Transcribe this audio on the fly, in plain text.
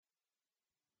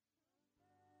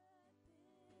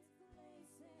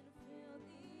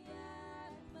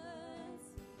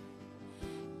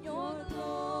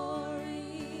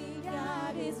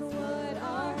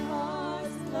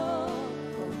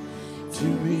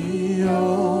be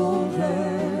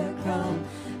overcome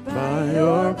by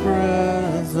your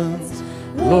presence,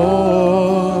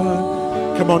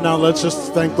 Lord. Come on now, let's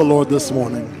just thank the Lord this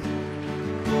morning.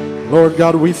 Lord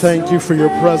God, we thank you for your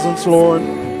presence, Lord.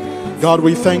 God,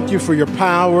 we thank you for your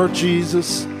power,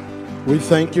 Jesus. We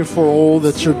thank you for all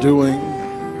that you're doing.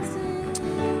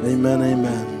 Amen,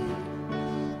 amen.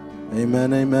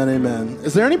 Amen, amen, amen.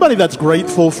 Is there anybody that's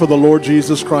grateful for the Lord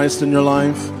Jesus Christ in your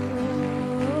life?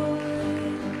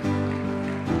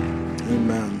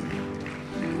 Amen.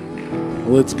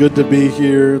 Well, it's good to be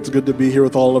here. It's good to be here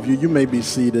with all of you. You may be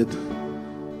seated.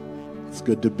 It's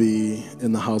good to be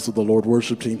in the house of the Lord.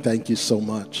 Worship team, thank you so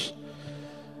much.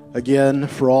 Again,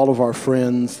 for all of our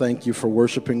friends, thank you for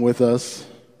worshiping with us.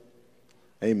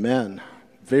 Amen.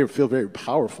 Feel very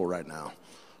powerful right now.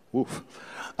 Oof.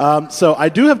 So I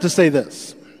do have to say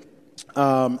this.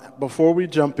 Before we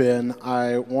jump in,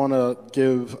 I want to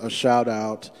give a shout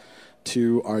out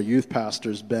to our youth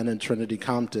pastors, Ben and Trinity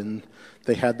Compton.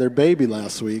 They had their baby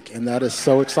last week, and that is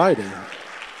so exciting.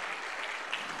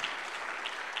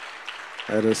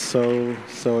 That is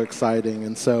so exciting.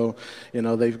 And so, you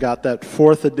know, they've got that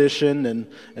 4th edition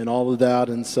and all of that.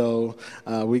 And so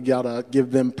we got to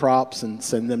give them props and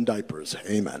send them diapers.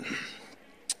 Amen.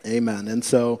 Amen. And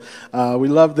so we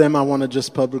love them. I want to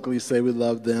just publicly say we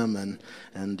love them,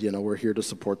 and you know, we're here to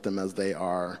support them as they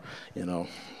are, you know,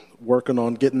 working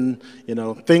on getting, you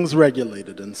know, things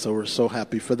regulated. And so we're so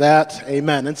happy for that.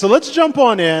 Amen. And so let's jump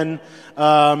on in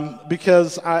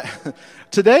because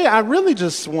today I really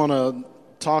just want to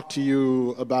talk to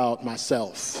you about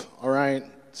myself. All right.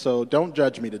 So don't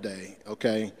judge me today.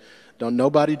 Okay. Don't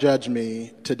nobody judge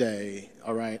me today.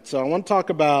 All right. So I want to talk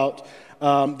about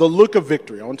the look of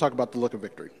victory. I want to talk about the look of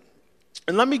victory.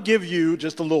 And let me give you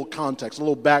just a little context, a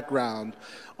little background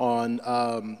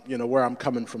on, you know, where I'm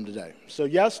coming from today. So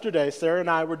yesterday, Sarah and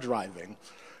I were driving.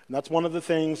 And that's one of the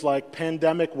things, like,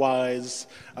 pandemic-wise,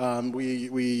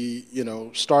 we you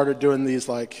know, started doing these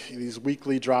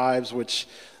weekly drives, which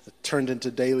turned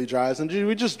into daily drives. And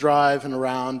we just drive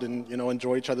around and, you know,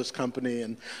 enjoy each other's company.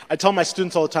 And I tell my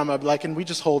students all the time, I'd be like, and we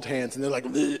just hold hands. And they're like,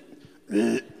 bleh,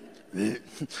 bleh.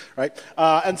 Right?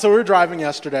 And so we were driving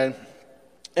yesterday,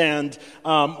 and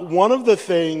one of the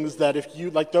things that if you,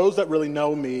 like those that really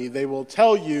know me, they will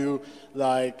tell you,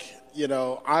 like, you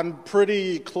know, I'm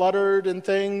pretty cluttered in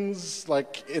things,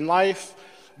 like, in life,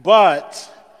 but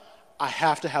I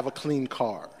have to have a clean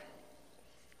car.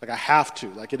 Like, I have to.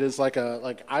 Like, it is like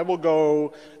I will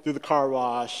go through the car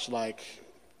wash, like,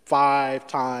 5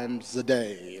 times a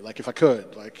day, like if I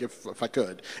could,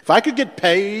 if I could get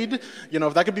paid, you know,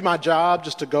 if that could be my job,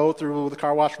 just to go through the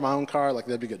car wash for my own car, like,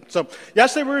 that'd be good. So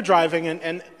yesterday we were driving,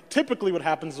 and typically what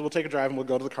happens is we'll take a drive and we'll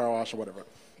go to the car wash or whatever.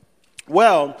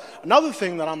 Well, another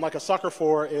thing that I'm like a sucker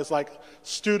for is like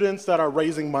students that are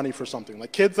raising money for something,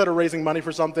 like kids that are raising money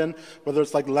for something, whether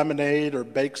it's like lemonade or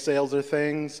bake sales or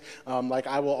things. Like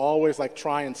I will always like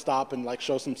try and stop and like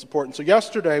show some support. And so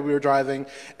yesterday we were driving,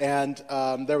 and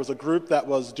there was a group that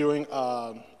was doing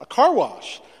a car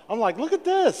wash. I'm like, look at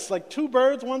this, like 2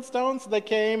 birds, 1 stone. So they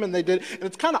came and they did, and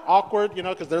it's kind of awkward, you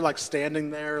know, because they're like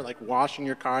standing there, like washing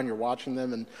your car, and you're watching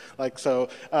them, and like so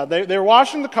they're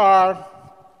washing the car.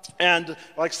 And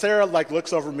like Sarah like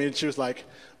looks over at me and she was like,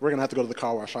 we're going to have to go to the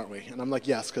car wash, aren't we? And I'm like,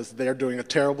 yes, because they're doing a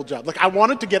terrible job. Like I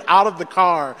wanted to get out of the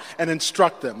car and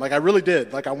instruct them. Like I really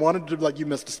did. Like I wanted to, like, you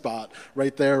missed a spot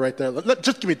right there, right there.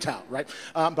 Just give me a towel, right?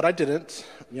 But I didn't.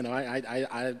 You know,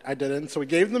 I didn't. So we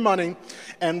gave them the money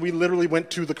and we literally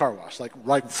went to the car wash. Like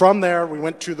right from there, we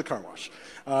went to the car wash.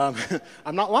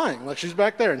 I'm not lying. Like she's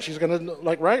back there and she's going to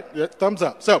like, right? Yeah, thumbs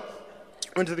up. So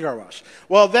went to the car wash.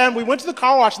 Well, then we went to the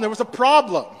car wash and there was a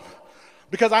problem.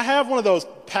 Because I have one of those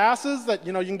passes that,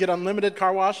 you know, you can get unlimited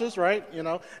car washes, right? You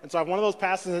know, and so I have one of those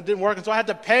passes and it didn't work, and so I had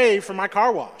to pay for my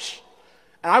car wash.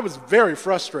 And I was very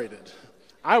frustrated.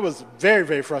 I was very,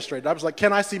 very frustrated. I was like,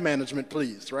 can I see management,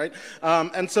 please, right?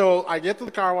 And so I get to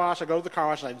the car wash, I go to the car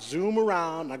wash, and I zoom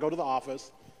around, and I go to the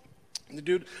office. And the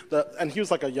dude, and he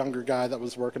was like a younger guy that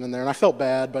was working in there, and I felt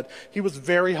bad, but he was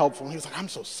very helpful. And he was like, I'm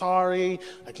so sorry.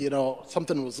 Like, you know,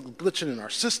 something was glitching in our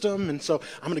system, and so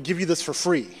I'm going to give you this for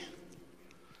free.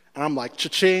 And I'm like,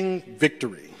 cha-ching,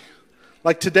 victory.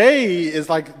 Like today is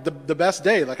like the best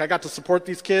day. Like I got to support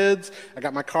these kids. I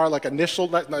got my car like initial,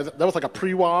 that was like a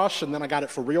pre-wash, and then I got it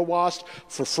for real washed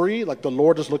for free. Like the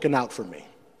Lord is looking out for me.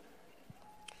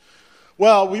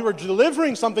 Well, we were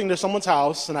delivering something to someone's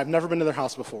house, and I've never been to their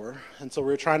house before. And so we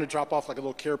were trying to drop off like a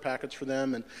little care package for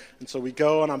them. And so we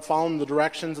go, and I'm following the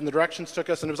directions, and the directions took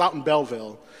us, and it was out in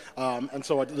Belleville. And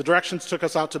so the directions took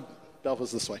us out to,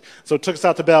 Belleville's this way. So it took us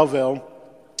out to Belleville.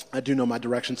 I do know my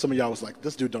direction. Some of y'all was like,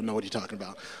 this dude don't know what he's talking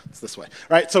about. It's this way.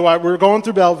 Right, so we were going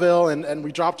through Belleville, and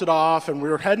we dropped it off, and we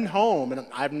were heading home. And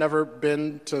I've never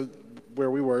been to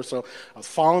where we were, so I was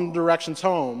following the directions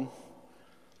home.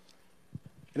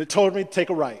 And it told me to take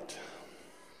a right.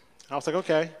 I was like,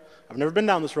 okay, I've never been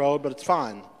down this road, but it's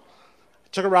fine. I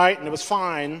took a right, and it was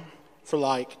fine for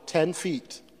like 10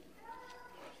 feet.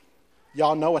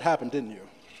 Y'all know what happened, didn't you?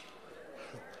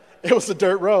 It was a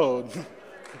dirt road.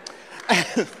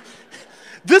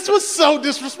 This was so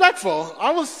disrespectful.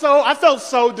 I felt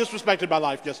so disrespected by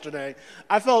life yesterday.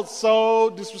 I felt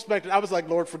so disrespected. I was like,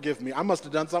 Lord, forgive me. I must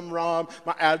have done something wrong.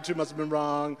 My attitude must have been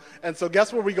wrong. And so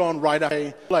guess where we going right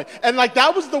after?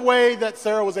 That was the way that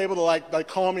Sarah was able to like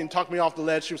calm me and talk me off the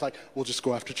ledge. She was like, we'll just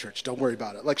go after church. Don't worry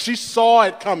about it. Like she saw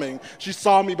it coming. She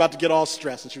saw me about to get all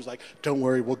stressed. And she was like, don't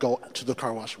worry. We'll go to the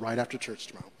car wash right after church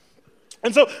tomorrow.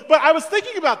 And so, but I was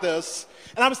thinking about this,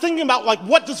 and I was thinking about like,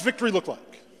 what does victory look like?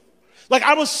 Like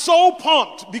I was so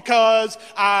pumped because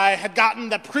I had gotten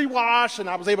that pre-wash and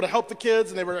I was able to help the kids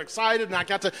and they were excited and I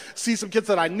got to see some kids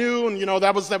that I knew and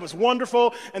that was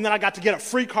wonderful. And then I got to get a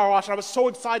free car wash and I was so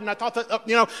excited and I thought that,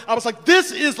 I was like,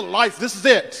 this is life. This is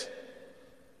it.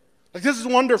 Like this is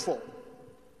wonderful.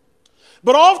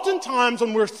 But oftentimes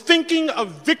when we're thinking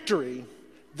of victory,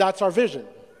 that's our vision.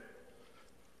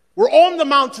 We're on the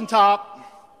mountaintop.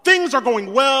 Things are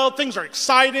going well. Things are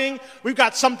exciting. We've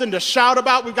got something to shout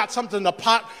about. We've got something to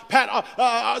pat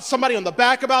somebody on the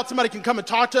back about. Somebody can come and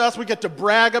talk to us. We get to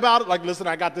brag about it. Like, listen,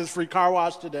 I got this free car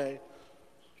wash today.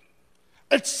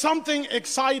 It's something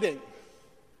exciting.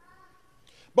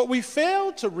 But we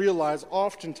fail to realize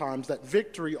oftentimes that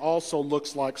victory also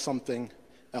looks like something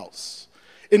else.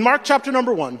 In Mark chapter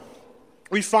number 1,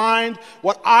 we find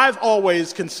what I've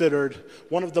always considered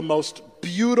one of the most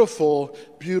beautiful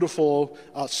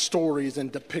stories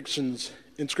and depictions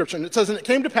in Scripture. And it says, and it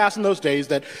came to pass in those days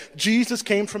that Jesus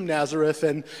came from Nazareth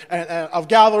and of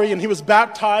Galilee, and he was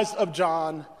baptized of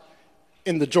John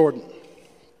in the Jordan.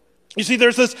 You see,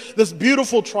 there's this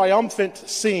beautiful triumphant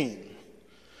scene,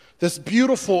 this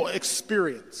beautiful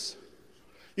experience.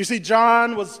 You see,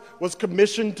 John was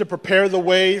commissioned to prepare the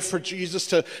way for Jesus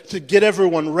to get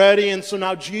everyone ready. And so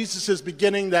now Jesus is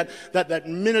beginning that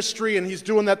ministry and he's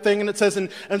doing that thing. And it says,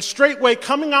 and straightway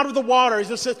coming out of the water,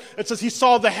 it says he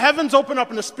saw the heavens open up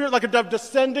and the Spirit like a dove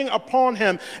descending upon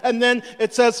him. And then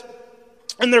it says,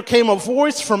 and there came a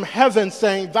voice from heaven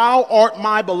saying, thou art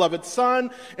my beloved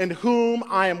Son, in whom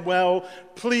I am well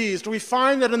pleased. We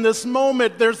find that in this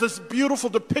moment, there's this beautiful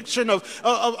depiction of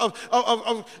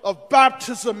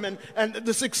baptism and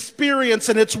this experience,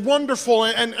 and it's wonderful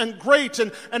and great.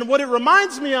 And what it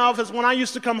reminds me of is when I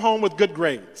used to come home with good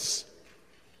grades.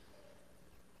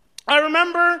 I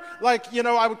remember,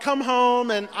 I would come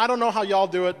home, and I don't know how y'all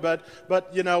do it, but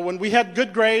when we had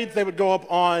good grades, they would go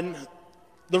up on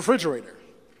the refrigerator.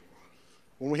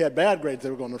 When we had bad grades, they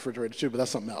would go in the refrigerator too, but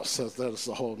that's something else. So that's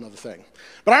a whole other thing.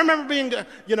 But I remember being,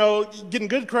 getting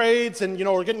good grades and,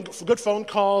 or getting good phone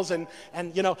calls and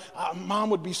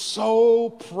Mom would be so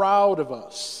proud of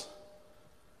us.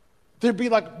 There'd be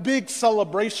like big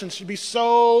celebrations. She'd be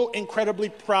so incredibly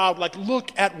proud. Like,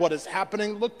 look at what is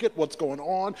happening. Look at what's going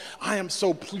on. I am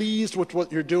so pleased with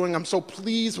what you're doing. I'm so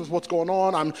pleased with what's going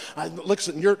on.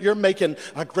 Listen, you're making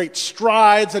great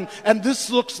strides. And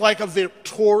this looks like a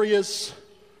victorious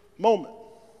moment.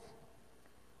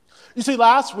 You see,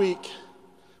 last week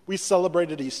we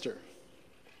celebrated Easter.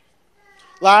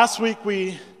 Last week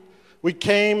we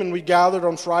came and we gathered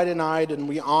on Friday night and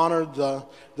we honored the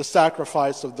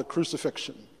sacrifice of the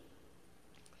crucifixion.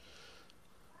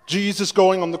 Jesus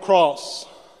going on the cross.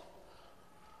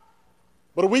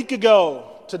 But a week ago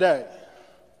today,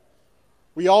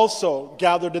 we also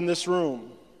gathered in this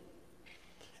room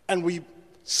and we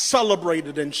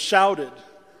celebrated and shouted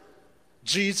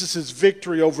Jesus'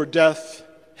 victory over death,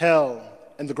 hell,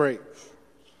 and the grave.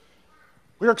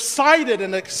 We're excited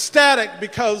and ecstatic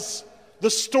because the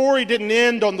story didn't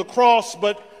end on the cross,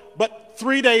 but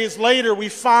 3 days later we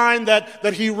find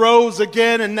that he rose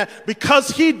again, and that because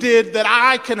he did, that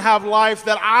I can have life,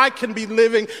 that I can be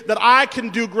living, that I can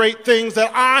do great things,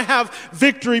 that I have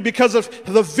victory because of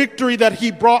the victory that he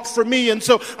brought for me. And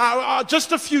so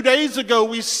just a few days ago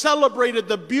we celebrated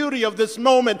the beauty of this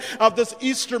moment, of this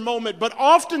Easter moment. But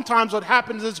oftentimes what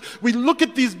happens is we look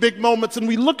at these big moments and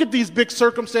we look at these big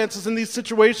circumstances and these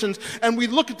situations and we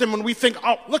look at them and we think,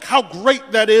 oh, look how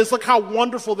great that is, look how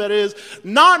wonderful that is,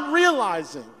 not realizing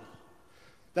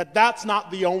that that's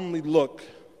not the only look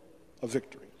of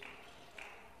victory.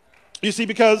 You see,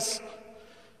 because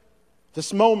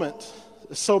this moment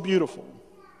is so beautiful.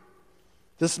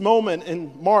 This moment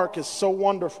in Mark is so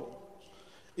wonderful.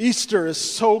 Easter is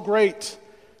so great.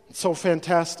 It's so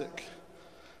fantastic.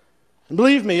 And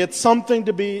believe me, it's something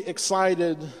to be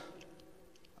excited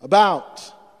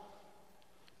about.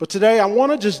 But today I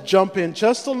want to just jump in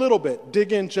just a little bit,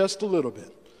 dig in just a little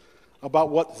bit about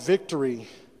what victory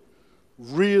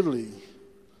really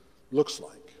looks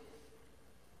like.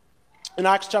 In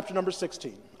Acts chapter number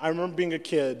 16, I remember being a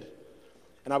kid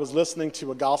and I was listening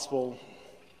to a gospel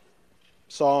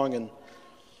song, and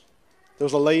there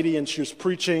was a lady and she was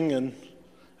preaching and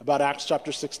about Acts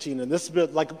chapter 16, and this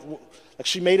bit like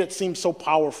she made it seem so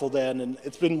powerful then, and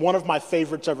it's been one of my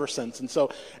favorites ever since. And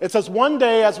so it says, one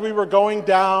day as we were going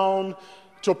down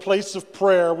to a place of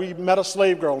prayer, we met a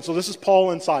slave girl. And so this is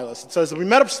Paul and Silas. It says, we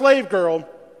met a slave girl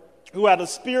who had a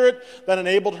spirit that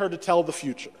enabled her to tell the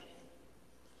future.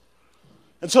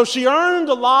 And so she earned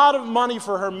a lot of money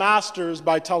for her masters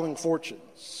by telling fortunes.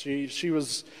 She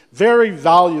was very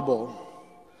valuable.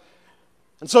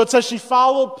 And so it says she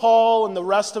followed Paul and the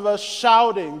rest of us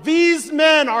shouting, "These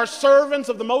men are servants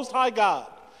of the Most High God,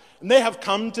 and they have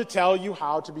come to tell you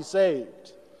how to be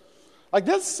saved." Like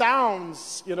this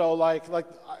sounds, like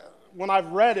when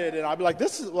I've read it and I'd be like,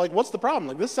 this is like, what's the problem?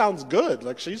 Like this sounds good.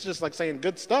 Like she's just like saying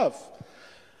good stuff.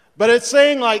 But it's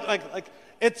saying like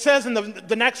it says in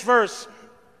the next verse,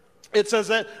 it says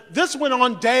that this went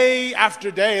on day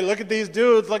after day. Look at these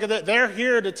dudes. Look at that. They're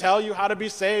here to tell you how to be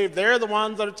saved. They're the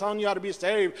ones that are telling you how to be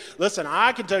saved. Listen,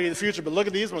 I can tell you the future, but look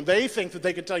at these ones. They think that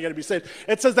they can tell you how to be saved.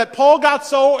 It says that Paul got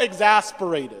so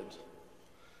exasperated.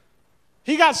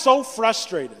 He got so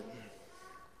frustrated.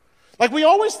 Like we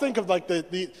always think of like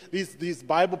these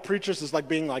Bible preachers as like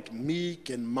being like meek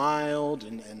and mild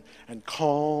and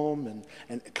calm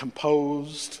and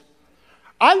composed.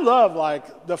 I love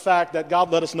like the fact that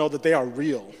God let us know that they are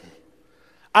real.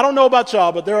 I don't know about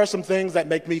y'all, but there are some things that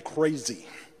make me crazy,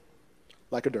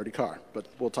 like a dirty car. But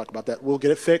we'll talk about that. We'll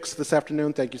get it fixed this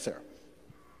afternoon. Thank you, Sarah.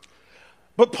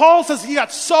 But Paul says he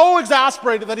got so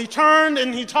exasperated that he turned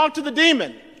and he talked to the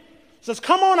demon. He says,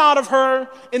 "Come on out of her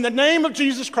in the name of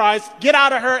Jesus Christ. Get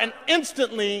out of her." And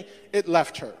instantly it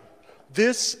left her.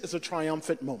 This is a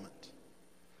triumphant moment.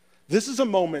 This is a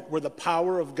moment where the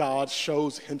power of God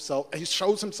shows himself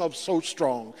so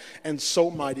strong and so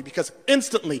mighty, because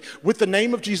instantly, with the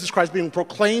name of Jesus Christ being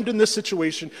proclaimed in this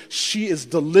situation, she is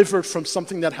delivered from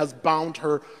something that has bound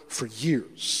her for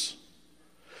years.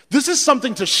 This is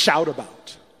something to shout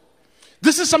about.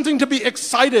 This is something to be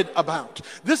excited about.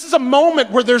 This is a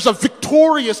moment where there's a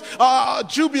victorious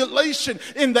jubilation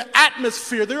in the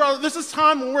atmosphere. This is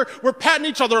time when we're patting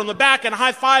each other on the back and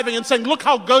high-fiving and saying, "Look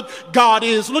how good God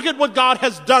is. Look at what God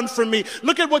has done for me.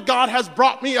 Look at what God has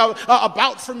brought me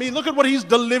about for me. Look at what he's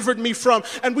delivered me from."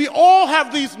 And we all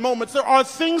have these moments. There are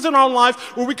things in our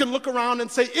life where we can look around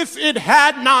and say, if it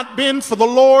had not been for the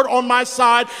Lord on my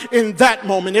side in that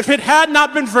moment, if it had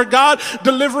not been for God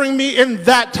delivering me in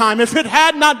that time, if it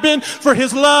had not been for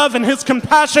his love and his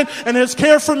compassion and his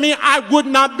care for me, I would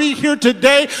not be here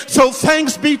today. So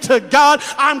thanks be to God.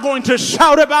 I'm going to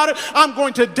shout about it. I'm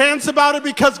going to dance about it,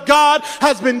 because God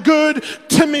has been good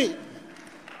to me.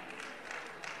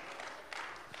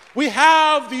 We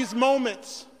have these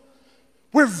moments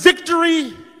where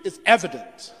victory is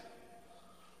evident.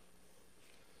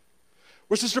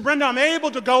 Where, Sister Brenda, I'm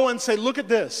able to go and say, "Look at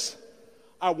this.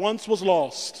 I once was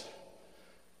lost,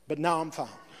 but now I'm found.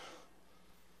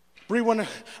 When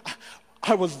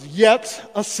I was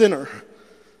yet a sinner,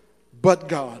 but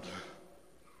God."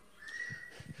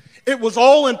 It was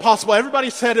all impossible. Everybody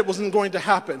said it wasn't going to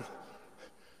happen,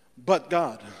 but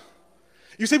God.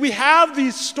 You see, we have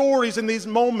these stories and these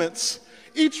moments.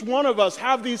 Each one of us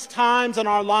have these times in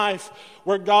our life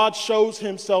where God shows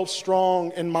himself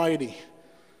strong and mighty.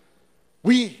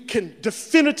 We can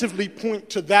definitively point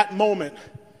to that moment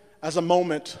as a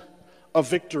moment of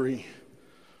victory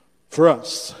for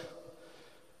us.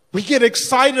 We get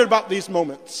excited about these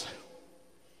moments.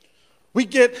 We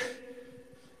get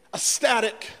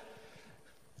ecstatic.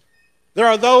 There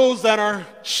are those that are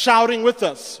shouting with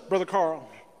us, Brother Carl.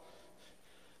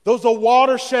 Those are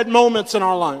watershed moments in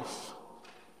our life.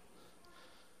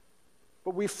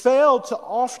 But we fail to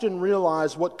often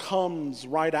realize what comes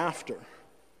right after.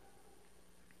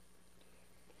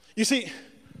 You see,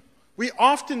 we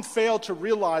often fail to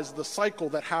realize the cycle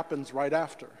that happens right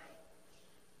after.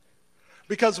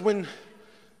 Because when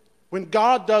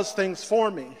God does things for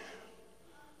me,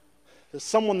 there's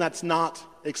someone that's not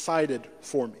excited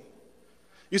for me.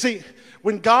 You see,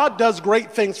 when God does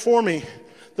great things for me,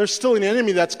 there's still an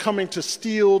enemy that's coming to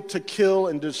steal, to kill,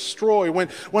 and destroy.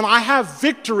 When I have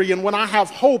victory and when I have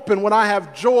hope and when I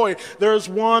have joy, there's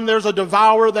a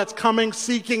devourer that's coming,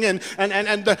 seeking and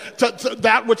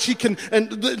that which he can.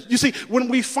 And you see, when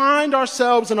we find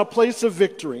ourselves in a place of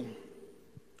victory,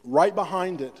 right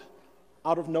behind it,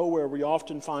 out of nowhere, we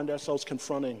often find ourselves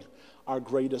confronting our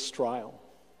greatest trial.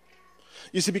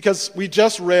 You see, because we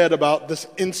just read about this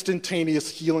instantaneous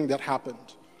healing that happened.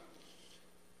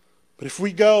 But if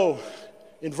we go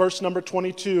in verse number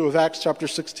 22 of Acts chapter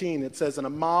 16, it says, "And a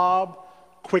mob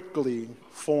quickly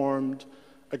formed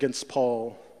against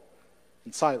Paul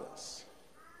and Silas."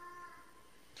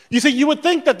 You see, you would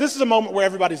think that this is a moment where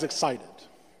everybody's excited.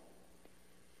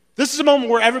 This is a moment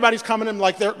where everybody's coming in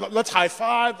like, let's high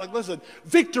five. Like, listen,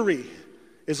 victory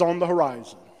is on the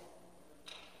horizon.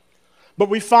 But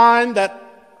we find that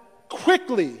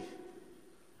quickly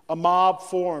a mob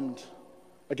formed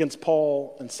against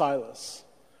Paul and Silas.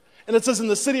 And it says, and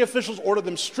the city officials ordered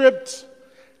them stripped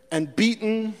and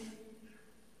beaten.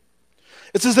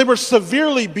 It says they were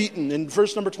severely beaten. In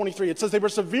verse number 23, it says they were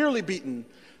severely beaten.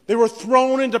 They were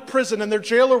thrown into prison, and their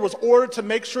jailer was ordered to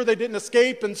make sure they didn't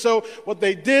escape. And so what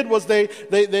they did was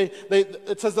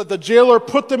it says that the jailer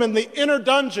put them in the inner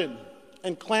dungeon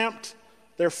and clamped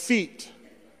their feet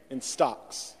in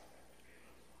stocks.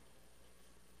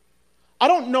 I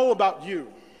don't know about you,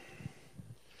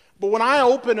 but when I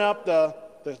open up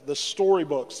the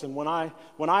storybooks and when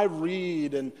I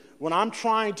read and when I'm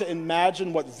trying to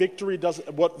imagine what victory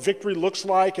looks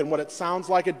like and what it sounds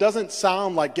like, it doesn't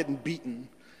sound like getting beaten.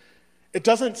 It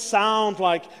doesn't sound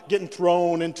like getting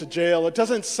thrown into jail. It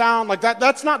doesn't sound like that.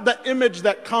 That's not the image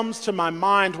that comes to my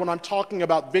mind when I'm talking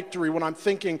about victory, when I'm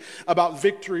thinking about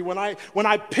victory. When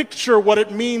I picture what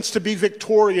it means to be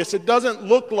victorious, it doesn't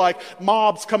look like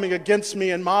mobs coming against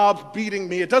me and mobs beating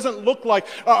me. It doesn't look like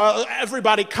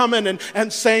everybody coming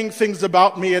and saying things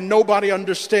about me and nobody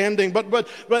understanding. But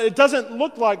it doesn't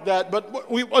look like that. But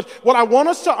what I want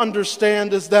us to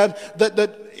understand is that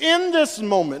in this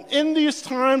moment, in these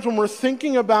times when we're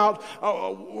thinking about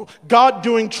God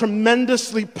doing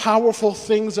tremendously powerful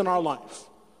things in our life,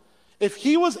 if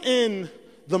he was in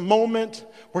the moment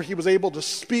where he was able to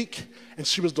speak and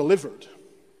she was delivered,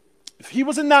 if he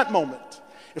was in that moment,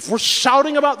 if we're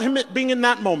shouting about him being in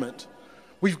that moment,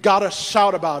 we've got to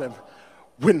shout about him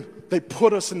when they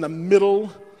put us in the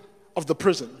middle of the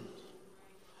prison.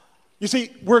 You see,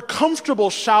 we're comfortable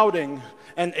shouting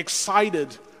and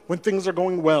excited when things are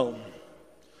going well.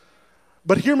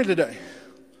 But hear me today.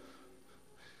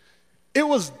 It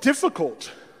was difficult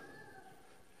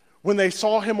when they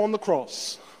saw him on the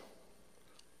cross.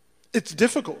 It's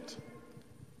difficult.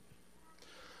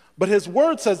 But his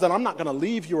word says that I'm not going to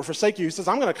leave you or forsake you. He says,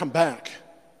 I'm going to come back.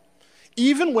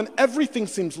 Even when everything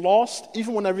seems lost,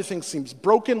 even when everything seems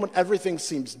broken, when everything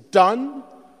seems done,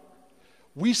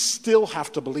 we still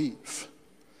have to believe.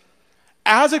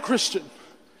 As a Christian,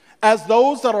 as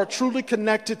those that are truly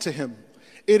connected to him,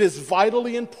 it is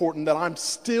vitally important that I'm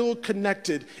still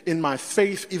connected in my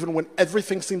faith even when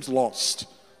everything seems lost.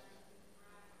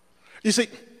 You see,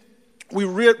 we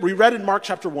read in Mark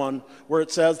chapter 1 where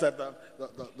it says that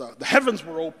the heavens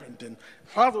were opened and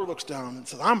Father looks down and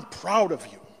says, I'm proud of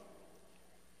you.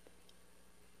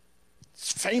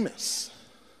 It's famous.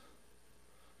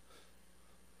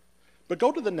 But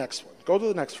go to the next one. Go to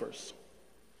the next verse.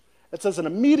 It says, and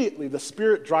immediately the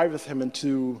Spirit driveth him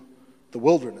into the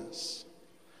wilderness.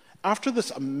 After this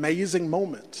amazing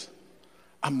moment,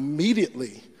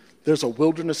 immediately there's a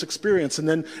wilderness experience. And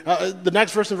then the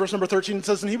next verse, in verse number 13, it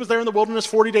says, and he was there in the wilderness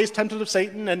 40 days tempted of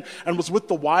Satan and was with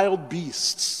the wild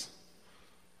beasts.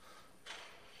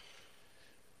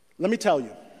 Let me tell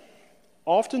you,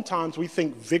 oftentimes we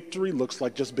think victory looks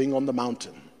like just being on the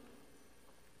mountain.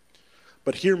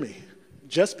 But hear me,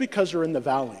 just because you're in the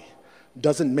valley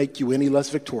doesn't make you any less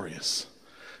victorious.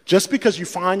 Just because you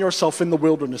find yourself in the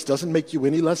wilderness doesn't make you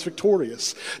any less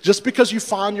victorious. Just because you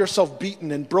find yourself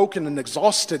beaten and broken and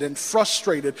exhausted and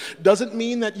frustrated doesn't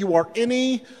mean that you are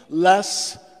any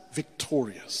less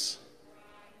victorious.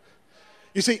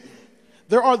 You see,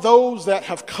 there are those that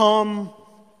have come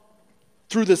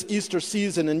through this Easter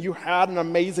season and you had an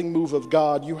amazing move of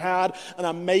God. You had an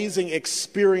amazing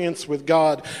experience with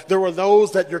God. There were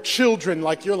those that your children,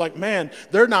 you're like, man,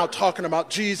 they're now talking about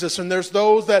Jesus. And there's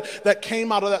those that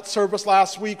came out of that service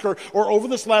last week or over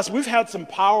this we've had some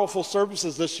powerful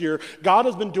services this year. God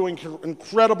has been doing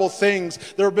incredible things.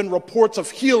 There have been reports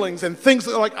of healings and things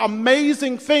like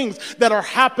amazing things that are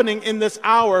happening in this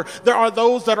hour. There are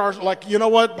those that are like, you know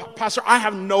what, Pastor, I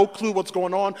have no clue what's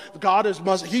going on.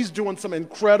 He's doing some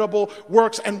incredible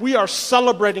works, and we are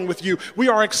celebrating with you. We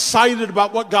are excited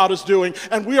about what God is doing,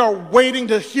 and we are waiting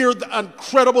to hear the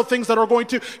incredible things that are going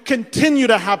to continue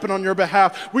to happen on your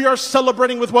behalf. We are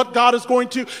celebrating with what God is going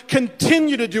to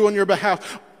continue to do on your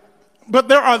behalf. But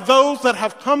there are those that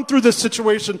have come through this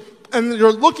situation and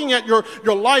you're looking at your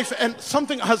life, and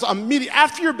something has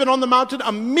after you've been on the mountain,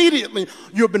 immediately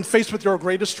you have been faced with your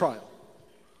greatest trial.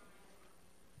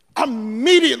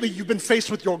 Immediately you've been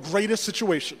faced with your greatest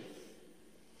situation.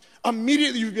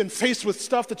 Immediately you've been faced with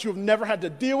stuff that you've never had to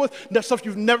deal with, stuff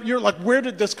you're like, where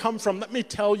did this come from? Let me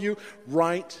tell you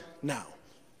right now.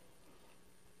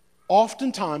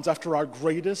 Oftentimes after our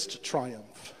greatest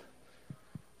triumph,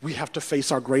 we have to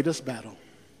face our greatest battle.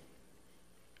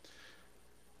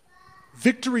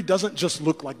 Victory doesn't just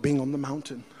look like being on the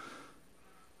mountain.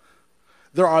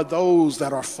 There are those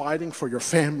that are fighting for your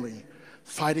family,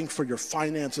 fighting for your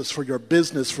finances, for your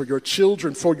business, for your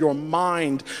children, for your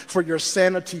mind, for your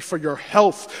sanity, for your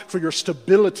health, for your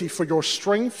stability, for your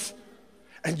strength.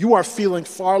 And you are feeling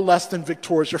far less than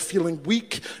victorious. You're feeling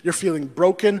weak. You're feeling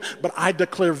broken. But I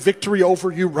declare victory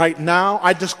over you right now.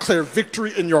 I declare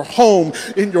victory in your home,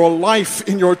 in your life,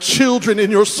 in your children, in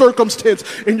your circumstance,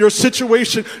 in your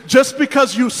situation. Just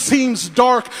because you seems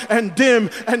dark and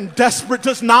dim and desperate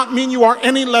does not mean you are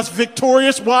any less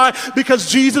victorious. Why?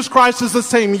 Because Jesus Christ is the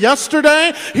same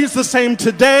yesterday. He's the same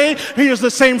today. He is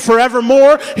the same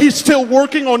forevermore. He's still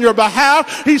working on your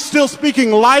behalf. He's still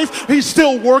speaking life. He's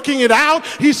still working it out.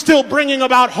 He's still bringing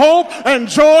about hope and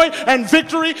joy and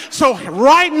victory. So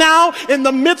right now, in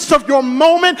the midst of your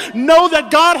moment, know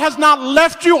that God has not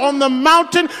left you on the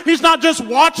mountain. He's not just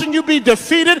watching you be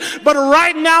defeated, but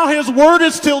right now his word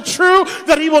is still true,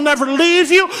 that he will never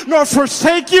leave you nor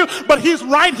forsake you, but he's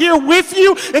right here with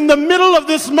you in the middle of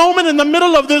this moment, in the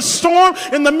middle of this storm,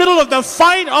 in the middle of the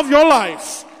fight of your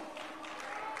life.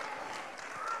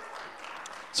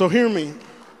 So hear me.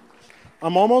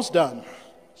 I'm almost done.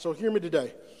 So hear me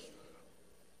today.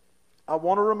 I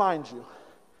want to remind you,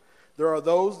 there are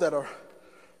those that are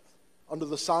under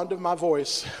the sound of my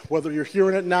voice, whether you're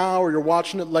hearing it now or you're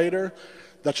watching it later,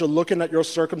 that you're looking at your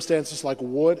circumstances like,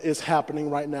 what is happening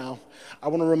right now? I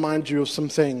want to remind you of some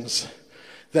things.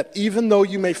 That even though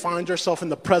you may find yourself in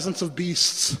the presence of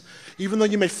beasts, even though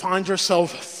you may find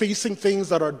yourself facing things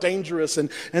that are dangerous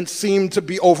and seem to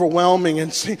be overwhelming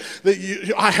and see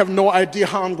that I have no idea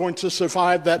how I'm going to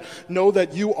survive that, know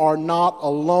that you are not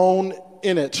alone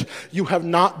in it. You have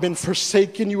not been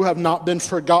forsaken. You have not been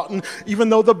forgotten. Even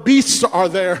though the beasts are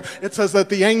there, it says that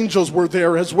the angels were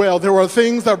there as well. There were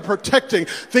things that were protecting,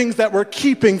 things that were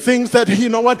keeping, things that, you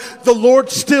know what? The Lord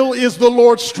still is the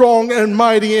Lord strong and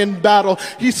mighty in battle.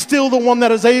 He's still the one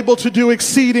that is able to do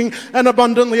exceeding and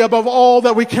abundantly above all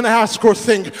that we can ask or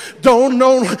think. Don't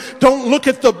look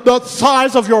at the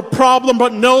size of your problem,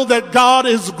 but know that God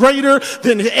is greater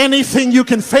than anything you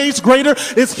can face. Greater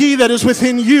is he that is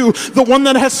within you. The one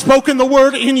that has spoken the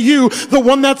word in you, the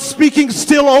one that's speaking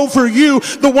still over you,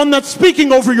 the one that's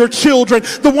speaking over your children,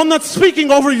 the one that's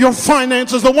speaking over your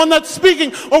finances, the one that's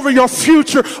speaking over your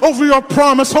future, over your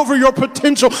promise, over your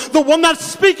potential, the one that's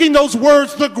speaking those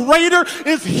words. The greater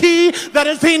is he that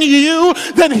is in you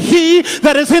than he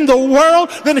that is in the world,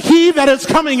 than he that is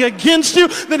coming against you,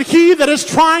 than he that is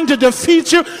trying to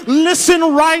defeat you.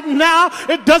 Listen right now.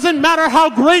 It doesn't matter how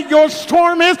great your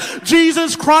storm is.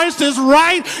 Jesus Christ is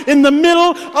right in the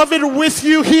middle of it with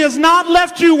you. He has not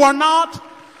left you. You are not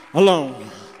alone.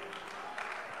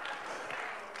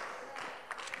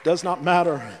 Does not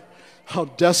matter how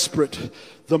desperate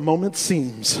the moment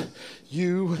seems.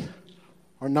 You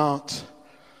are not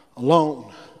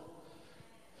alone.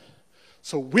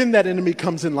 So when that enemy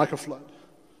comes in like a flood,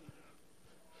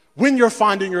 when you're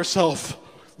finding yourself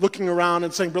looking around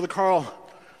and saying, Brother Carl,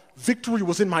 victory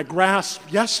was in my grasp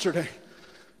yesterday.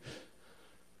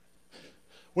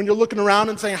 When you're looking around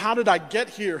and saying, how did I get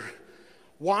here?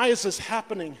 Why is this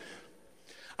happening?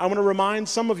 I want to remind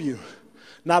some of you,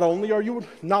 not only are you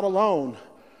not alone,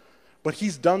 but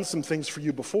he's done some things for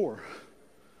you before.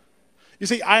 You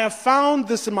see, I have found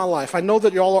this in my life. I know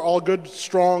that y'all are all good,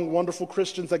 strong, wonderful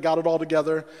Christians that got it all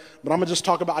together, but I'm going to just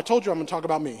talk about, I told you I'm going to talk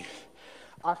about me.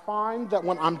 I find that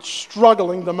when I'm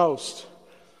struggling the most,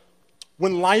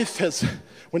 when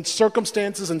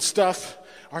circumstances and stuff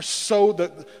are so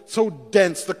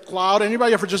dense, the cloud,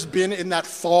 anybody ever just been in that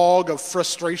fog of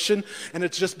frustration and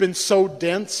it's just been so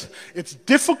dense? It's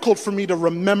difficult for me to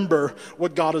remember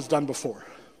what God has done before.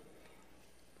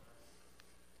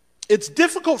 It's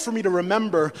difficult for me to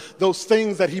remember those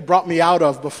things that he brought me out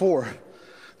of before,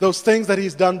 those things that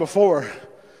he's done before.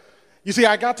 You see,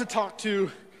 I got to talk to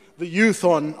the youth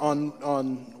on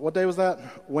what day was that?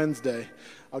 Wednesday.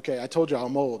 Okay, I told you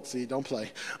I'm old. See, don't play.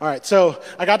 All right, so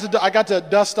I got to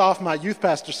dust off my youth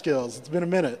pastor skills. It's been a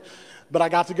minute, but I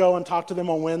got to go and talk to them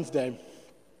on Wednesday.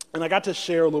 And I got to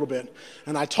share a little bit.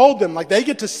 And I told them, like, they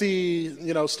get to see,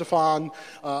 Stephan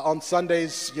on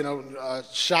Sundays,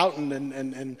 shouting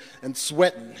and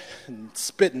sweating and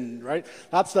spitting, right?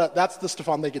 That's the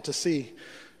Stephan they get to see.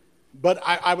 But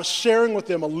I was sharing with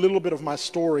them a little bit of my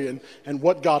story and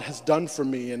what God has done for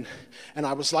me. And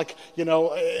I was like,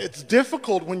 it's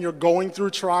difficult when you're going through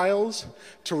trials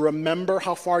to remember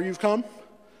how far you've come.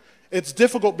 It's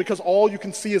difficult because all you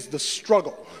can see is the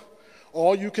struggle.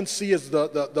 All you can see is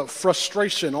the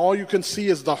frustration. All you can see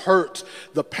is the hurt,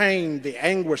 the pain, the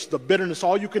anguish, the bitterness.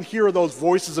 All you can hear are those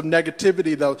voices of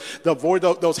negativity,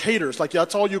 those haters. Like,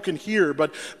 that's all you can hear.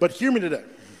 But hear me today.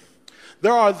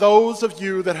 There are those of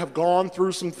you that have gone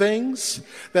through some things,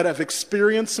 that have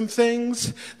experienced some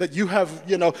things, that you have,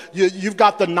 you've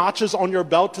got the notches on your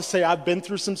belt to say, I've been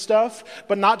through some stuff.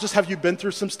 But not just have you been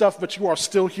through some stuff, but you are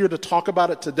still here to talk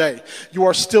about it today. You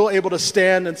are still able to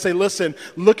stand and say, listen,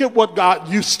 look at what God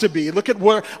used to be. Look at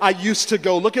where I used to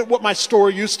go. Look at what my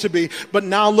story used to be. But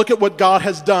now look at what God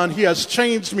has done. He has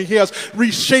changed me. He has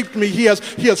reshaped me. He has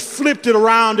flipped it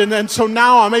around. And so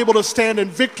now I'm able to stand in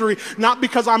victory, not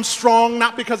because I'm strong,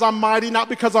 not because I'm mighty, not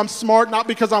because I'm smart, not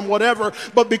because I'm whatever,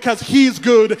 but because He's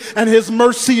good and His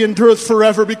mercy endureth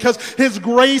forever, because His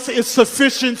grace is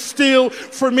sufficient still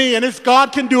for me. And if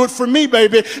God can do it for me,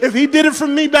 baby, if He did it for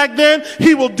me back then,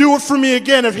 He will do it for me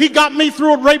again. If He got me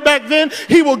through it right back then,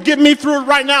 He will get me through it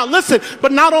right now. Listen,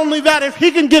 but not only that, if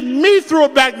He can get me through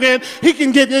it back then, He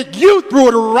can get you through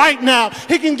it right now.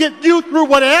 He can get you through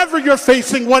whatever you're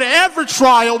facing, whatever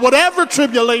trial, whatever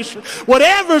tribulation,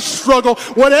 whatever struggle,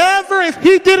 whatever. If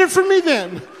He did it for me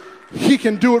then, He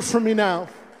can do it for me now.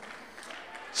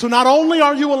 So not only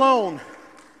are you alone,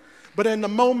 but in the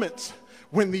moments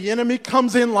when the enemy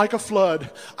comes in like a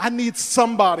flood, I need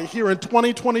somebody here in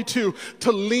 2022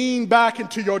 to lean back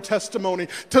into your testimony,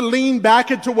 to lean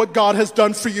back into what God has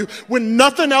done for you. When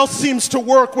nothing else seems to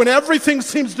work, when everything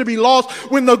seems to be lost,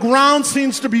 when the ground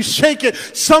seems to be shaken,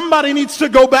 somebody needs to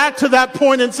go back to that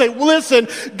point and say, listen,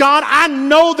 God, I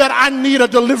know that I need a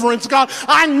deliverance. God,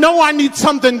 I know I need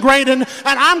something great, and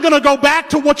I'm going to go back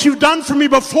to what you've done for me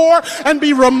before and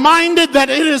be reminded that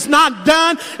it is not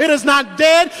done, it is not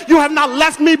dead, you have not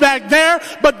left me back there,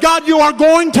 but God, you are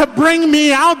going to bring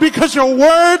me out because your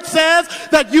word says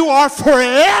that you are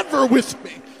forever with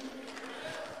me.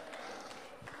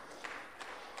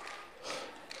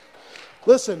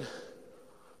 Listen,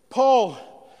 Paul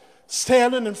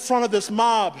standing in front of this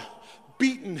mob,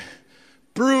 beaten,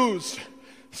 bruised,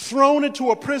 thrown into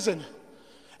a prison.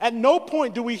 At no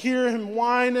point do we hear him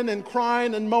whining and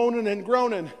crying and moaning and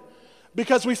groaning,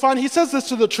 because we find he says this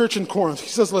to the church in Corinth. He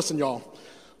says, listen, y'all,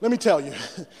 let me tell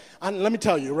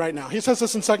you right now. He says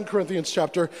this in 2 Corinthians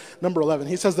chapter number 11.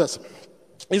 He says this.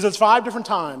 He says, 5 different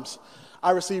times I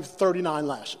received 39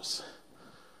 lashes.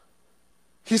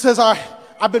 He says,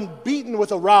 I've been beaten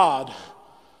with a rod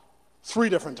 3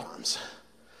 different times.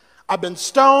 I've been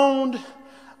stoned.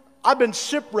 I've been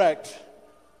shipwrecked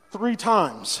 3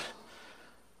 times.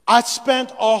 I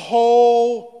spent a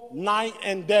whole night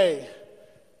and day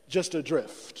just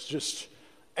adrift, just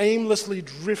aimlessly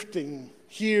drifting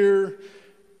here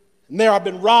and there. I've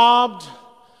been robbed.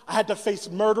 I had to face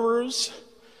murderers.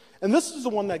 And this is the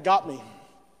one that got me.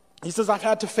 He says, I've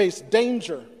had to face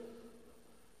danger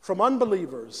from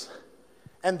unbelievers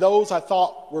and those I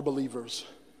thought were believers,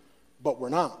 but were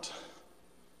not.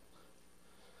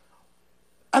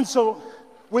 And so,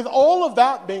 with all of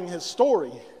that being his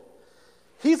story,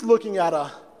 he's looking at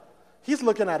an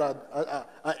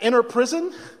inner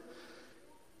prison.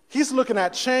 He's looking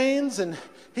at chains, and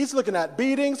he's looking at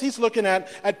beatings. He's looking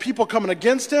at people coming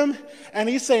against him. And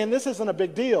he's saying, this isn't a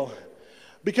big deal.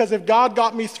 Because if God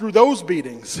got me through those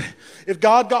beatings, if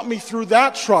God got me through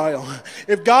that trial,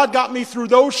 if God got me through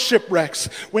those shipwrecks,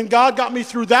 when God got me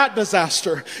through that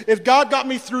disaster, if God got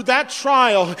me through that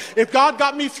trial, if God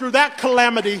got me through that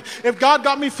calamity, if God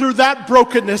got me through that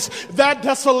brokenness, that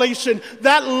desolation,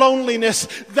 that loneliness,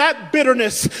 that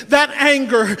bitterness, that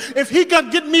anger, if he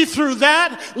could get me through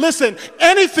that, listen,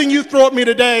 anything you throw at me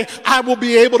today, I will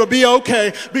be able to be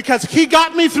okay, because he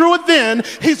got me through it then,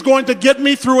 he's going to get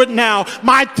me through it now.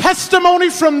 My testimony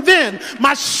from then,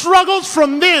 my struggles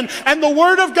from then, and the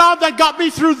word of God that got me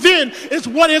through then is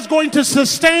what is going to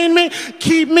sustain me,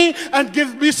 keep me, and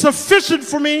give me sufficient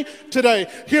for me today.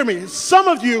 Hear me. Some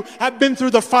of you have been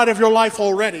through the fight of your life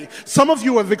already. Some of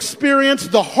you have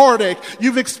experienced the heartache.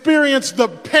 You've experienced the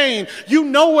pain. You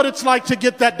know what it's like to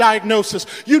get that diagnosis.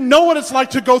 You know what it's like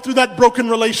to go through that broken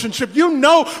relationship. You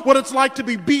know what it's like to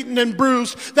be beaten and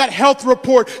bruised, that health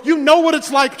report. You know what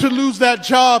it's like to lose that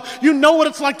job. You know what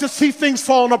it's like to see things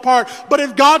falling apart. But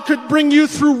if God could bring you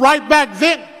through right back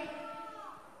then,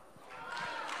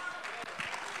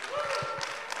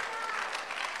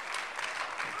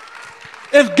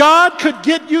 If God could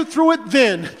get you through it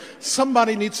then,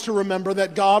 somebody needs to remember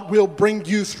that God will bring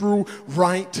you through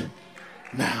right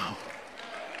now.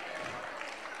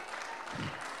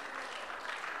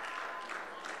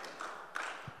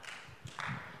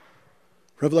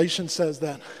 Revelation says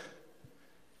that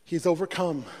he's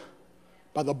overcome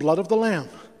by the blood of the Lamb,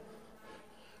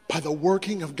 by the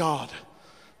working of God,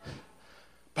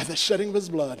 by the shedding of his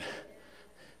blood,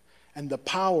 and the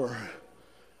power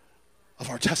of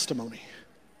our testimony.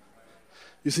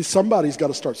 You see, somebody's got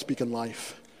to start speaking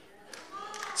life.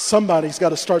 Somebody's got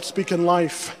to start speaking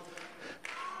life.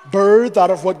 Birthed out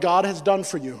of what God has done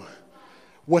for you.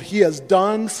 What he has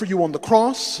done for you on the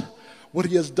cross. What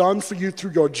he has done for you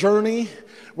through your journey.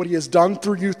 What he has done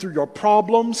through you through your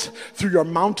problems, through your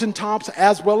mountaintops,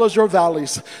 as well as your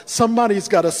valleys. Somebody's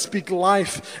got to speak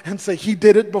life and say, he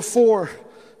did it before.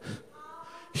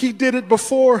 He did it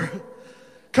before.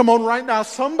 Come on right now,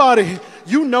 somebody,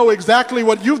 you know exactly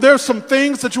there's some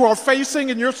things that you are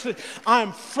facing and you're saying,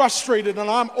 I'm frustrated and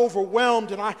I'm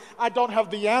overwhelmed and I don't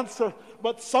have the answer.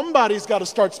 But somebody's got to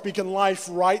start speaking life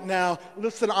right now.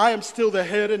 Listen, I am still the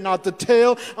head and not the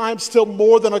tail. I am still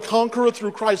more than a conqueror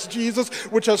through Christ Jesus,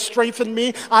 which has strengthened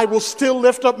me. I will still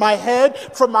lift up my head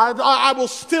I will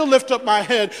still lift up my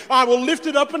head. I will lift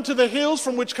it up into the hills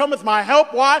from which cometh my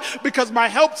help. Why? Because my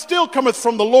help still cometh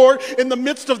from the Lord. In the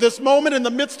midst of this moment, in the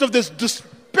midst of this despair,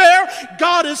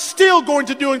 God is still going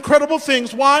to do incredible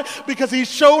things. Why? Because he's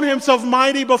shown himself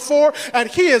mighty before, and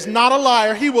he is not a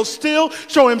liar. He will still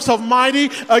show himself mighty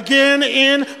again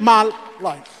in my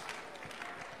life.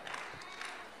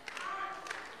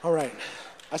 All right.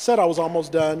 I said I was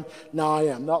almost done. Now I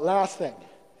am. Now, last thing.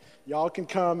 Y'all can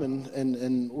come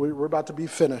and we're about to be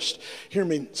finished. Hear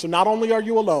me. So not only are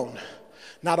you alone,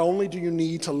 not only do you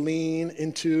need to lean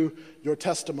into your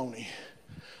testimony,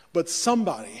 but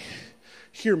somebody,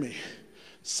 hear me,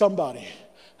 somebody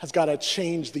has got to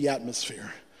change the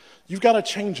atmosphere. You've got to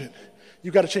change it.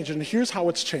 You've got to change it. And here's how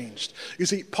it's changed. You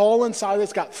see, Paul and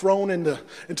Silas got thrown into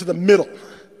the middle,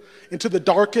 into the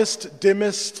darkest,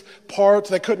 dimmest part.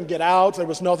 They couldn't get out. There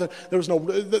was nothing. There was no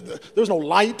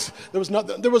light. There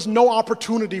was no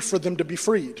opportunity for them to be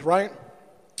freed, right?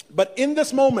 But in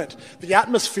this moment, the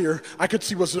atmosphere I could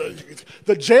see was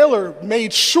the jailer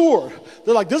made sure.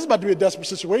 They're like, this is about to be a desperate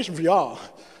situation for y'all.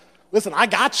 Listen, I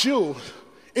got you.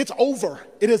 It's over.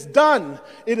 It is done.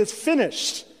 It is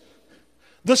finished.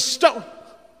 The stone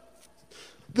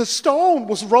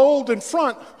was rolled in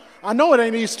front. I know it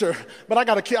ain't Easter, but I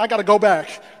gotta go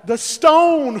back. The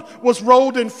stone was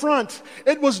rolled in front.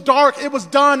 It was dark. It was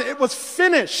done. It was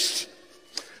finished.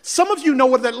 Some of you know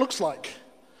what that looks like.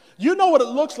 You know what it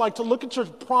looks like to look at your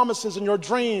promises and your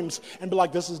dreams and be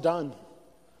like, this is done.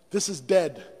 This is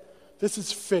dead. This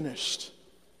is finished.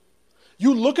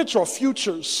 You look at your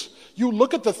futures. You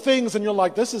look at the things and you're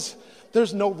like, there's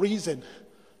no reason.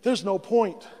 There's no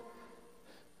point.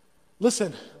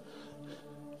 Listen,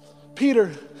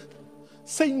 Peter,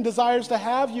 Satan desires to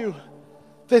have you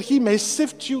that he may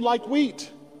sift you like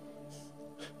wheat.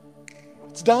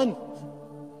 It's done.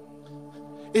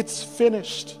 It's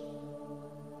finished.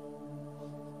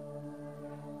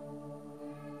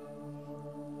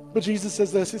 But Jesus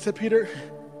says this. He said, Peter,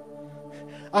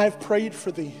 I have prayed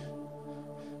for thee,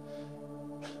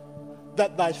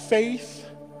 that thy faith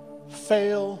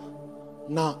fail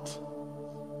not.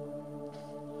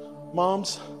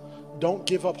 Moms, don't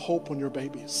give up hope on your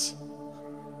babies.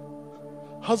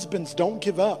 Husbands, don't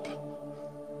give up.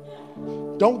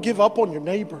 Don't give up on your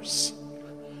neighbors.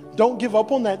 Don't give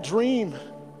up on that dream.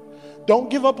 Don't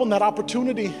give up on that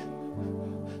opportunity.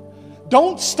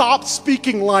 Don't stop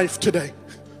speaking life today.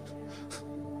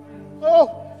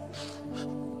 Oh,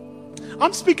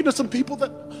 I'm speaking to some people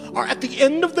that are at the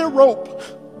end of their rope.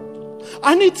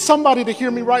 I need somebody to hear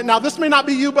me right now. This may not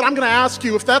be you, but I'm going to ask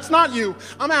you. If that's not you,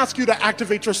 I'm going to ask you to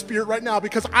activate your spirit right now,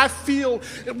 because I feel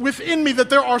within me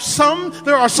that there are some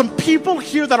people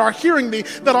here that are hearing me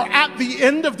that are at the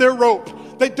end of their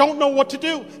rope. They don't know what to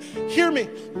do. Hear me.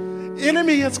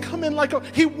 Enemy has come in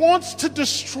he wants to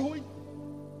destroy you.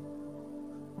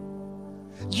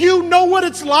 You know what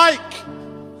it's like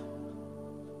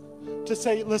to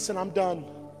say, listen, I'm done.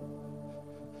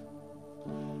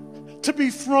 To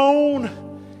be thrown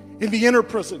in the inner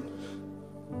prison.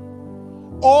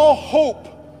 All hope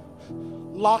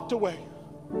locked away.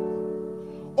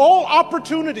 All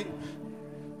opportunity.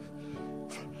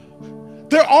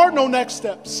 There are no next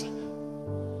steps.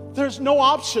 There's no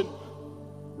option.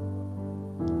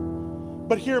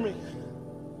 But hear me.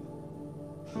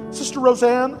 Sister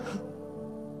Roseanne,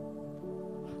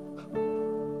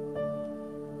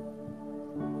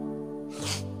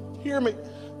 hear me.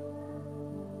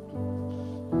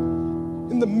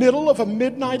 In the middle of a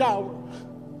midnight hour.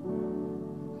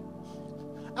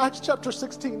 Acts chapter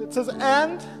 16, it says,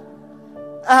 and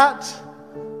at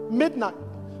midnight,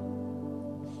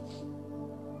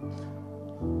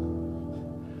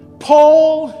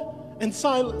 Paul and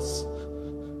Silas,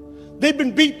 they've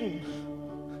been beaten.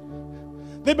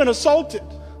 They've been assaulted.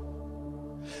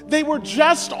 They were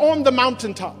just on the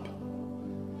mountaintop.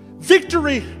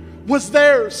 Victory was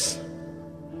theirs.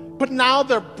 But now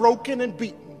they're broken and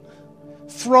beaten,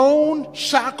 thrown,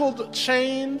 shackled,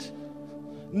 chained.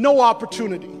 No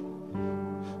opportunity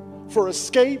for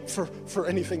escape, for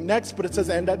anything next. But it says,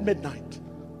 and at midnight,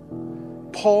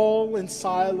 Paul and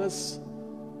Silas,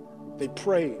 they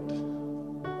prayed.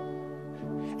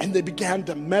 And they began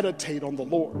to meditate on the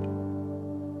Lord.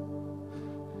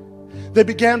 They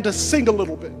began to sing a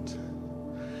little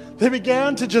bit. They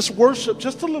began to just worship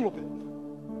just a little bit.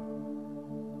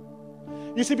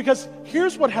 You see, because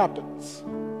here's what happens.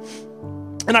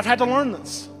 And I've had to learn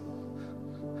this.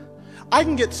 I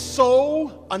can get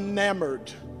so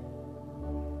enamored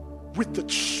with the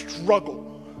struggle.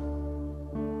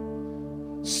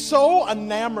 So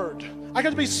enamored. I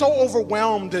can be so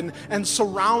overwhelmed and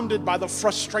surrounded by the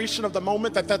frustration of the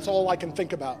moment that that's all I can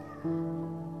think about.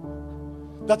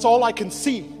 That's all I can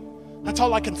see. That's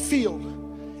all I can feel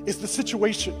is the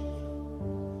situation.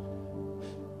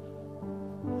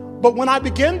 But when I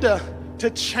begin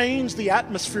to change the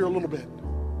atmosphere a little bit,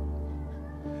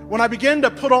 when I begin to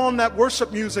put on that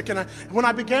worship music, and when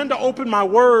I began to open my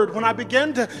word, when I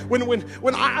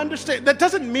understand, that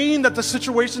doesn't mean that the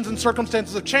situations and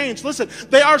circumstances have changed. Listen,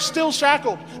 they are still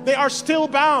shackled. They are still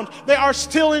bound. They are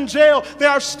still in jail. They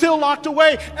are still locked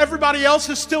away. Everybody else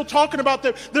is still talking about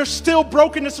them. There's still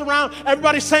brokenness around.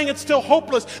 Everybody's saying it's still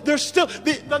hopeless. There's still,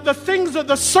 the things,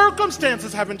 the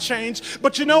circumstances haven't changed.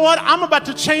 But you know what? I'm about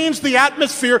to change the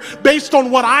atmosphere based on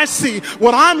what I see,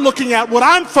 what I'm looking at, what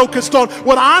I'm focused on,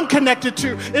 what I'm connected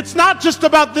to. It's not just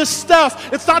about this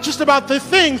stuff. It's not just about the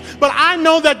things, but I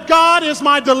know that God is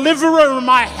my deliverer and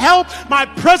my help, my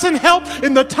present help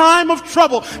in the time of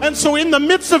trouble. And so in the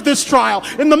midst of this trial,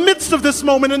 in the midst of this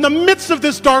moment, in the midst of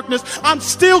this darkness, I'm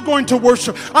still going to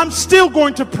worship. I'm still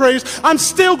going to praise. I'm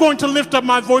still going to lift up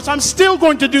my voice. I'm still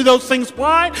going to do those things.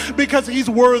 Why? Because he's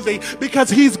worthy,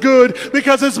 because he's good,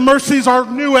 because his mercies are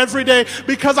new every day,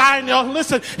 because I know,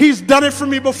 listen, he's done it for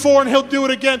me before and he'll do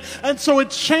it again. And so it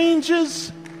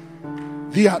changes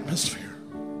the atmosphere.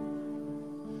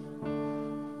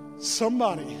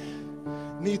 Somebody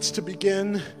needs to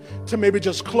begin to maybe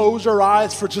just close your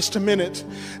eyes for just a minute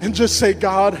and just say,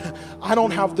 God, I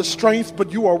don't have the strength,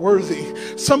 but you are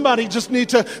worthy. Somebody just need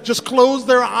to just close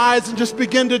their eyes and just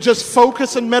begin to just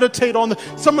focus and meditate on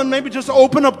someone maybe just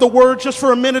open up the word just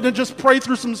for a minute and just pray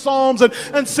through some psalms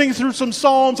and sing through some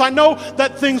psalms. I know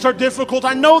that things are difficult.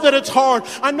 I know that it's hard.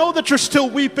 I know that you're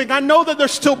still weeping. I know that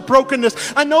there's still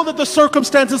brokenness. I know that the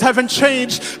circumstances haven't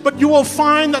changed, but you will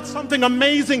find that something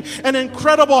amazing and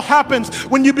incredible happens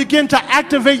when you begin to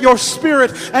activate your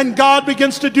spirit and God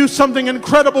begins to do something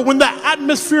incredible, when the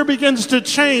atmosphere begins to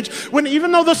change, when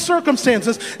even though the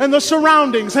circumstances and the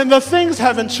surroundings and the things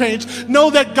haven't changed, know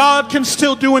that God can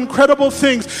still do incredible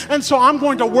things. And so I'm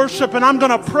going to worship and I'm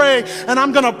going to pray and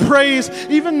I'm going to praise,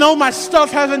 even though my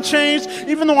stuff hasn't changed,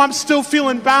 even though I'm still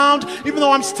feeling bound, even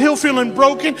though I'm still feeling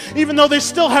broken, even though they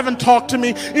still haven't talked to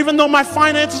me, even though my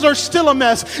finances are still a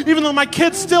mess, even though my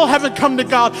kids still haven't come to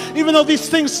God, even though these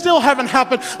things still haven't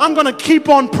happened. I'm going to keep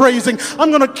on praising. I'm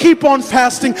going to keep on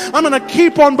fasting. I'm going to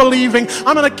keep on believing.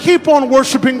 I'm going to keep on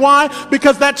worshiping. Why?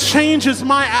 Because that changes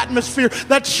my atmosphere.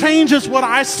 That changes what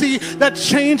I see. That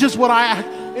changes what I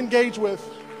engage with.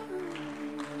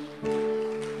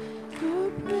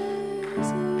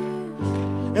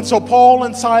 And so Paul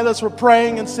and Silas were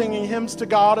praying and singing hymns to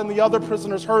God, and the other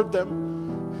prisoners heard them.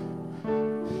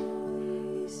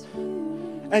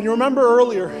 And you remember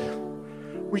earlier,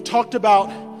 we talked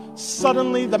about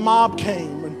suddenly the mob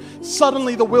came and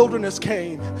suddenly the wilderness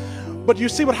came. But you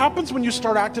see what happens when you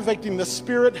start activating the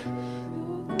Spirit?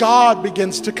 God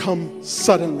begins to come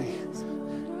suddenly.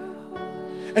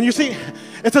 And you see,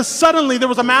 it says suddenly there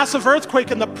was a massive earthquake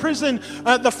and the prison,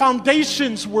 the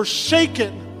foundations were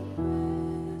shaken.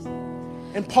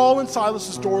 And Paul and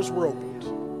Silas's doors were opened.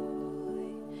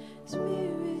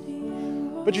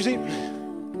 But you see,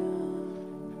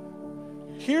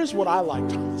 here's what I like,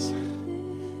 Thomas.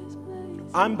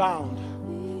 I'm bound.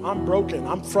 I'm broken.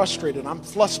 I'm frustrated. I'm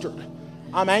flustered.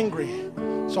 I'm angry.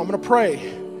 So I'm going to pray.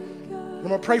 I'm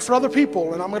going to pray for other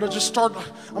people, and I'm going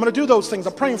to do those things.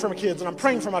 I'm praying for my kids, and I'm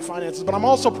praying for my finances, but I'm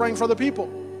also praying for other people.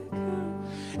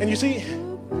 And you see,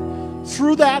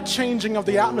 through that changing of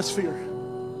the atmosphere,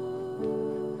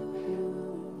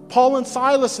 Paul and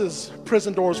Silas's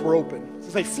prison doors were open. It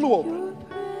says they flew open.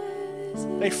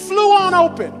 They flew on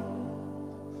open.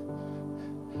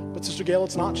 But Sister Gail,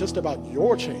 it's not just about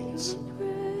your chains.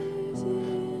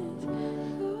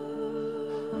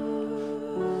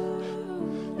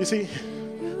 You see,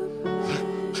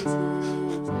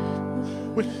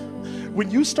 when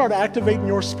you start activating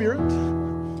your spirit,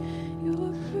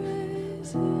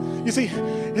 you see,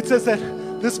 it says that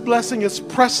this blessing is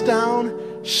pressed down,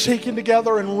 shaken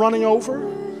together, and running over.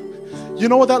 You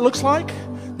know what that looks like?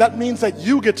 That means that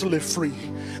you get to live free.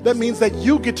 That means that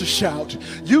you get to shout.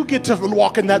 You get to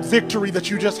walk in that victory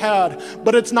that you just had.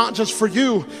 But it's not just for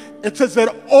you. It says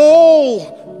that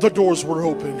all the doors were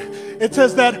open. It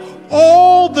says that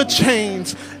all the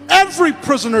chains, every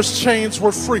prisoner's chains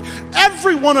were free.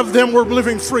 Every one of them were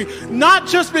living free. Not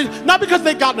because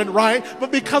they'd gotten it right,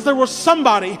 but because there was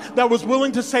somebody that was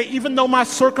willing to say, even though my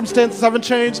circumstances haven't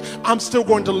changed, I'm still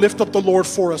going to lift up the Lord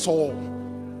for us all.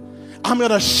 I'm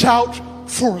going to shout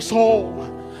for us all.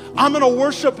 I'm going to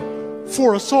worship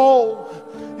for us all.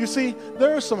 You see,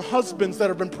 there are some husbands that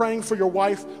have been praying for your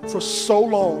wife for so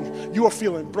long. You are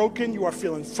feeling broken. You are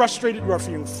feeling frustrated. You are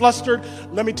feeling flustered.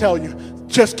 Let me tell you,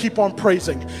 just keep on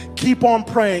praising. Keep on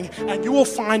praying, and you will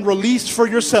find release for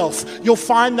yourself. You'll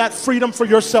find that freedom for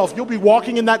yourself. You'll be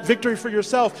walking in that victory for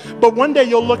yourself. But one day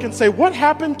you'll look and say, what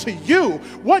happened to you?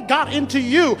 What got into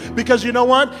you? Because you know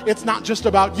what? It's not just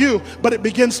about you, but it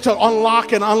begins to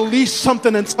unlock and unleash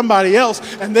something in somebody else,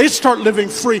 and they start living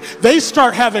free. They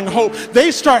start having hope. They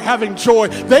start having joy.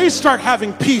 They start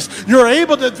having peace. You're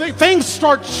able to, things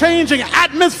start changing.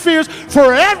 Atmospheres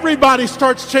for everybody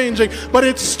starts changing, but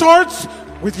it starts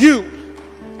with you.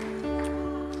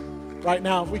 Right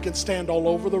now, if we can stand all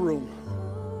over the room.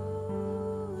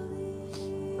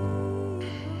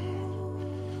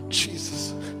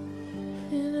 Jesus.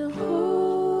 In the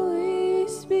Holy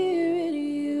Spirit,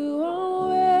 you are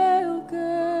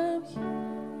welcome.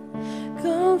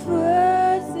 Come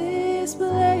flood this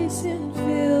place and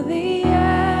fill the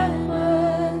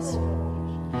atmosphere.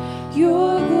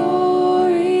 Your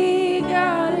glory,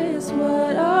 God, is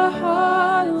what our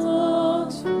heart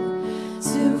longs for.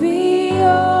 To be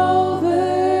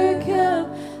overcome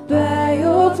by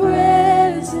your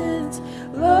presence,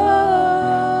 Lord.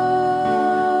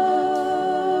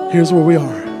 Here's where we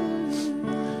are.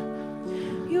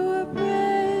 Your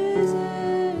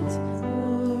presence,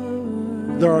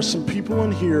 Lord. There are some people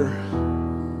in here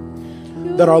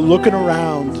that are looking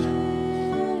around,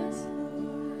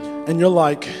 and you're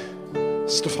like,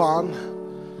 Stephan,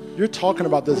 you're talking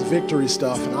about this victory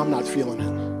stuff, and I'm not feeling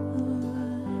it.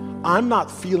 I'm not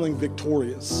feeling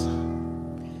victorious.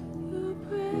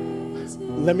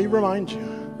 Let me remind you,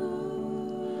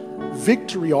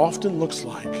 victory often looks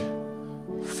like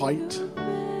fight,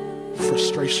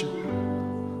 frustration,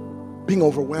 being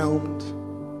overwhelmed,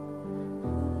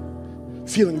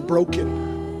 feeling broken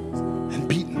and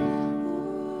beaten.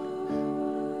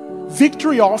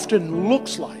 Victory often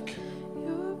looks like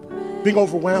being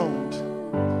overwhelmed.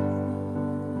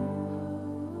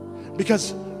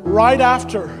 Because right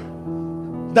after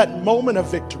that moment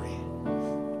of victory,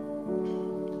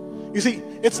 you see,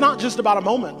 it's not just about a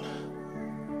moment.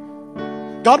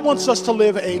 God wants us to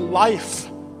live a life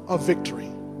of victory,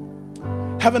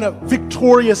 having a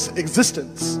victorious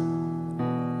existence.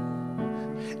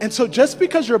 And so just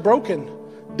because you're broken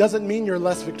doesn't mean you're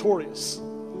less victorious.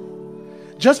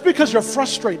 Just because you're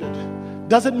frustrated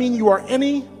doesn't mean you are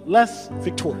any less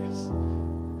victorious.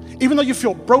 Even though you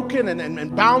feel broken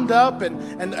and bound up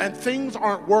and things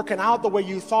aren't working out the way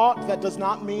you thought, that does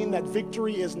not mean that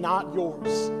victory is not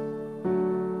yours.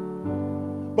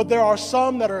 But there are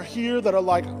some that are here that are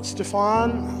like,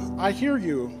 Stephan, I hear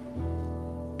you,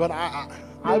 but I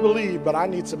believe, but I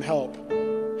need some help.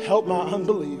 Help my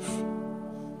unbelief.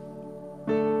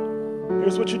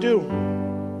 Here's what you do.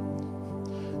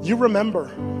 You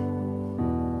remember,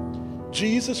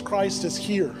 Jesus Christ is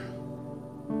here.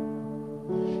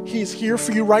 He's here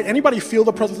for you, right? Anybody feel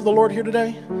the presence of the Lord here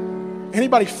today?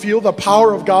 Anybody feel the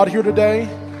power of God here today?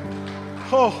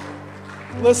 Oh,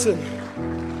 listen,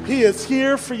 He is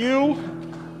here for you.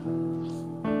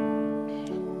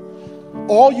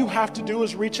 All you have to do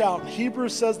is reach out.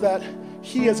 Hebrews says that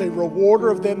He is a rewarder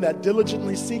of them that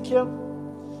diligently seek Him.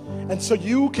 And so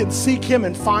you can seek Him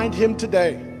and find Him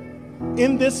today,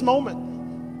 in this moment.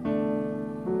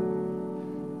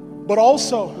 But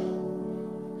also,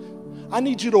 I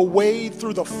need you to wade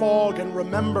through the fog and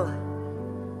remember.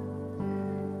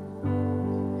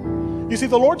 You see,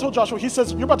 the Lord told Joshua, He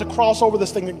says, you're about to cross over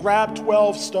this thing and grab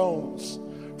 12 stones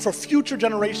for future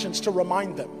generations to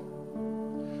remind them.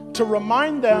 To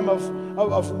remind them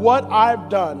of what I've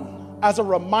done as a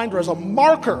reminder, as a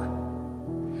marker.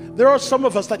 There are some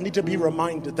of us that need to be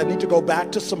reminded, that need to go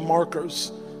back to some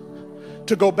markers,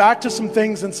 to go back to some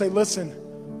things and say, listen,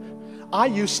 I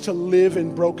used to live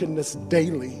in brokenness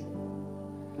daily.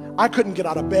 I couldn't get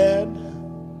out of bed.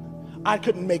 I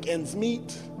couldn't make ends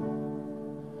meet.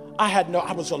 I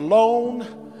was alone.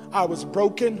 I was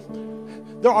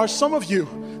broken. There are some of you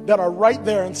that are right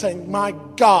there and saying, my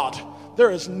God,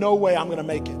 there is no way I'm going to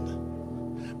make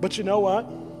it. But you know what?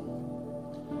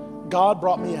 God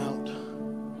brought me out.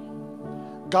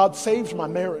 God saved my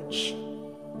marriage.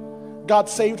 God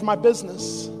saved my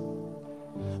business.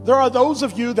 There are those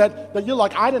of you that you're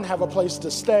like, I didn't have a place to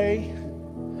stay.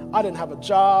 I didn't have a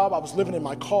job. I was living in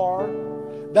my car.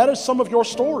 That is some of your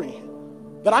story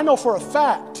that I know for a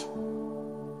fact.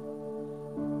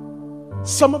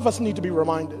 Some of us need to be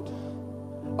reminded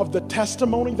of the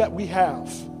testimony that we have.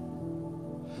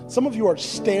 Some of you are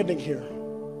standing here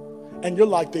and you're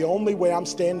like, the only way I'm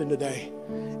standing today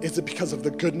is because of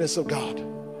the goodness of God.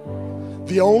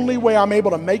 The only way I'm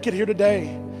able to make it here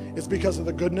today is because of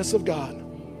the goodness of God.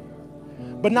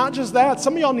 But not just that,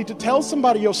 some of y'all need to tell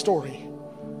somebody your story,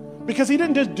 because he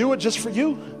didn't just do it just for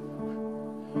you.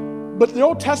 But the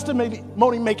old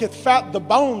testimony maketh fat the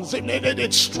bones.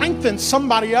 It strengthens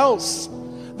somebody else.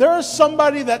 There is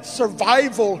somebody that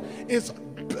survival is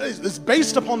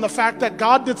based upon the fact that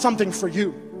God did something for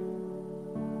you.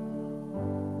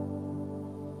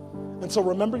 And so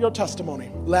remember your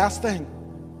testimony. Last thing.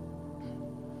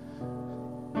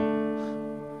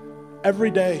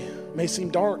 Every day may seem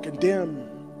dark and dim,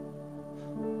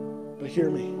 but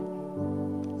hear me.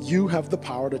 You have the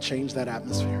power to change that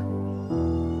atmosphere.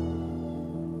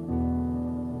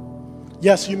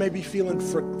 Yes, you may be feeling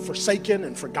forsaken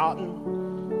and forgotten.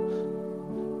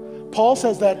 Paul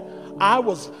says that I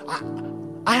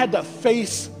had to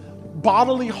face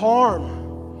bodily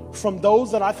harm from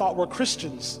those that I thought were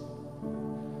Christians.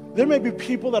 There may be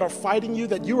people that are fighting you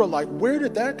that you are like, where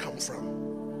did that come from?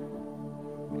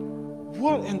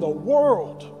 What in the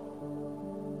world?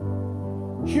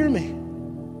 Hear me.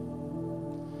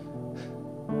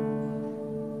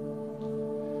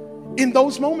 In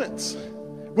those moments,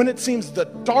 when it seems the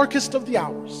darkest of the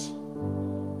hours,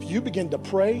 if you begin to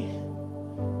pray,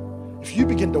 if you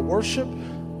begin to worship,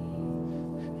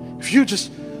 if you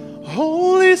just,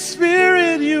 Holy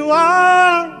Spirit, you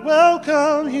are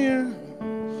welcome here.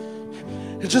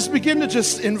 And just begin to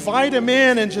just invite him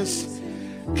in and just,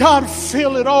 God,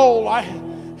 fill it all.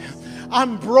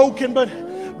 I'm broken, but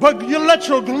you let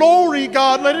your glory,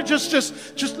 God, let it just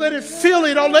let it fill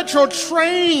it all. Let your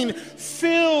train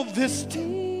fill this.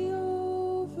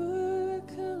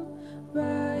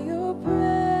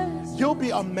 You'll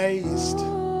be amazed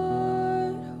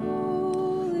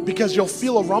because you'll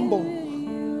feel a rumble.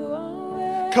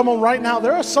 Come on, right now.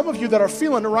 There are some of you that are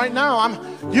feeling it right now.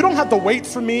 You don't have to wait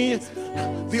for me.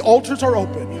 The altars are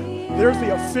open. There's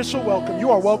the official welcome.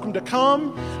 You are welcome to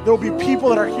come. There will be people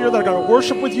that are here that are going to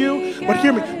worship with you. But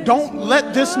hear me, don't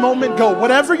let this moment go.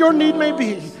 Whatever your need may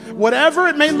be, whatever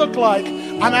it may look like,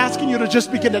 I'm asking you to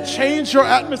just begin to change your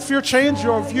atmosphere, change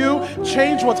your view,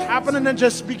 change what's happening, and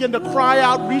just begin to cry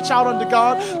out, reach out unto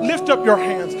God, lift up your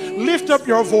hands, lift up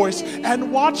your voice,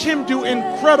 and watch him do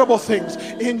incredible things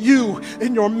in you,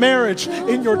 in your marriage,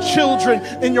 in your children,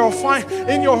 in your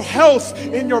health,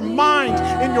 in your mind,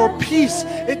 in your peace.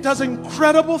 It does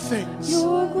incredible things.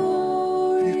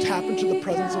 You tap into the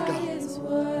presence of God.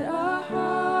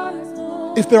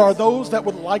 If there are those that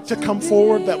would like to come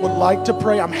forward, that would like to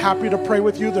pray, I'm happy to pray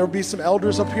with you. There will be some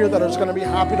elders up here that are going to be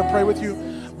happy to pray with you.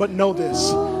 But know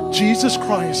this, Jesus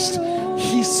Christ,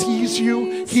 he sees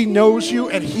you, he knows you,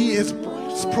 and he is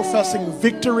professing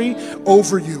victory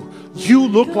over you. You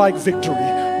look like victory.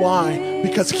 Why?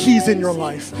 Because he's in your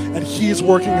life and he's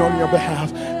working on your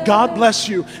behalf. God bless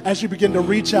you as you begin to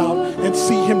reach out and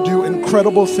see him do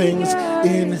incredible things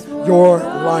in your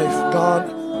life.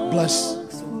 God bless you.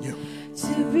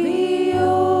 To be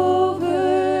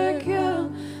overcome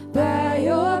by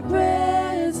your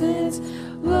presence,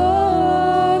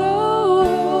 Lord.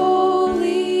 Oh,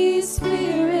 Holy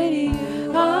Spirit,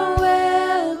 you are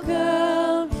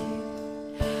welcome.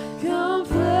 Come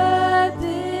flood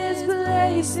this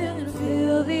place and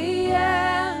fill the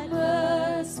atmosphere.